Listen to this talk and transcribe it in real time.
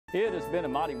It has been a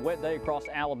mighty wet day across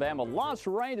Alabama. Lots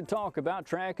of rain to talk about,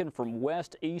 tracking from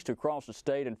west east across the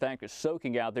state. In fact, it's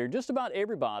soaking out there. Just about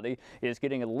everybody is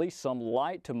getting at least some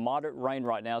light to moderate rain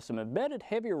right now. Some embedded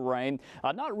heavier rain,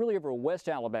 not really over West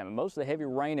Alabama. Most of the heavy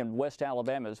rain in West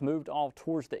Alabama has moved off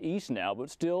towards the east now,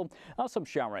 but still some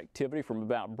shower activity from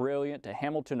about Brilliant to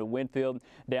Hamilton to Winfield,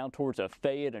 down towards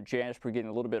Fayette and Jasper,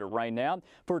 getting a little bit of rain now.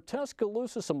 For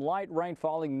Tuscaloosa, some light rain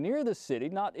falling near the city,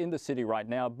 not in the city right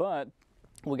now, but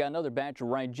we got another batch of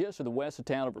rain just to the west of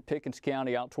town over Pickens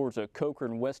County out towards Coker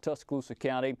and West Tuscaloosa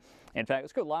County. In fact,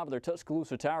 let's go live with our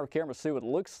Tuscaloosa Tower camera, see what it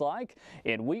looks like.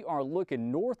 And we are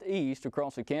looking northeast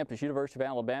across the campus, University of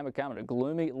Alabama. Kind of a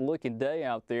gloomy looking day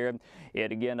out there. And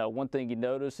again, one thing you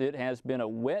notice, it has been a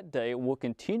wet day. It will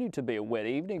continue to be a wet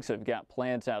evening, so if you've got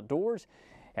plans outdoors,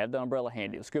 have the umbrella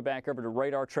handy. Let's go back over to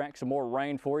radar, track some more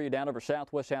rain for you down over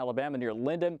southwest Alabama near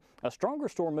Linden. A stronger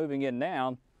storm moving in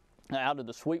now out of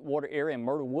the Sweetwater area and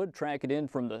Myrtlewood, track it in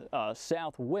from the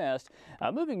southwest,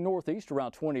 moving northeast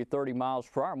around 20 to 30 miles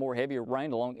per hour. More heavier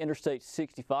rain along Interstate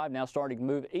 65, now starting to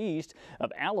move east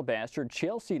of Alabaster,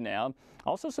 Chelsea now.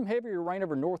 Also some heavier rain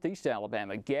over northeast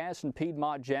Alabama, Gaston,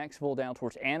 Piedmont, Jacksonville, down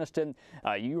towards Anniston.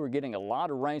 You are getting a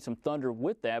lot of rain, some thunder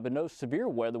with that, but no severe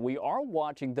weather. We are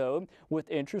watching, though, with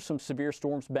interest, some severe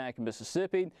storms back in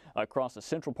Mississippi, across the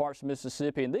central parts of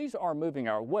Mississippi, and these are moving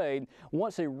our way.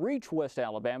 Once they reach West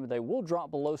Alabama, they will drop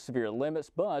below severe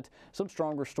limits, but some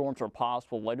stronger storms are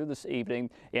possible later this evening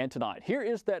and tonight. Here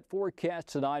is that forecast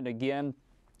tonight, and again,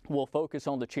 we'll focus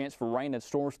on the chance for rain and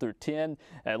storms through 10,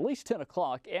 at least 10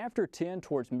 o'clock. After 10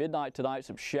 towards midnight tonight,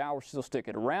 some showers still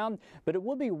sticking around, but it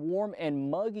will be warm and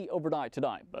muggy overnight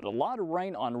tonight. But a lot of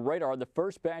rain on radar. The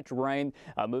first batch of rain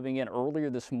moving in earlier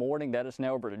this morning. That is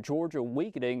now over to Georgia,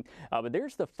 weakening. But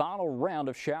there's the final round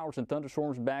of showers and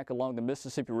thunderstorms back along the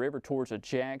Mississippi River towards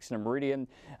Jackson and Meridian.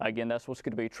 Again, that's what's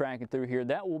going to be tracking through here.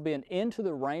 That will be an end to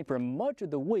the rain for much of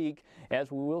the week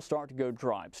as we will start to go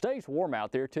dry. Stays warm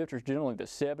out there. Temperatures generally the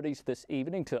 70s this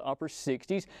evening to upper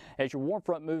 60s. As your warm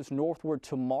front moves northward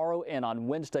tomorrow and on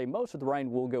Wednesday, most of the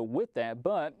rain will go with that.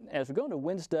 But as we go into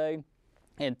Wednesday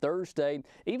and Thursday,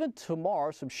 even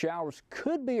tomorrow, some showers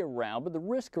could be around, but the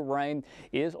risk of rain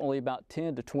is only about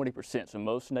 10 to 20%. So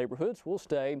most neighborhoods will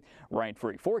stay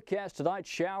rain-free. Forecast tonight,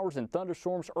 showers and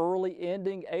thunderstorms early,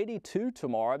 ending 82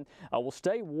 tomorrow. Will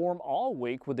stay warm all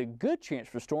week with a good chance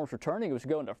for storms returning as we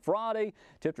go into Friday.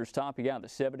 Temperatures topping out in the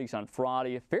 70s on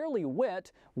Friday. A fairly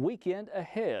wet weekend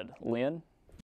ahead. Lynn?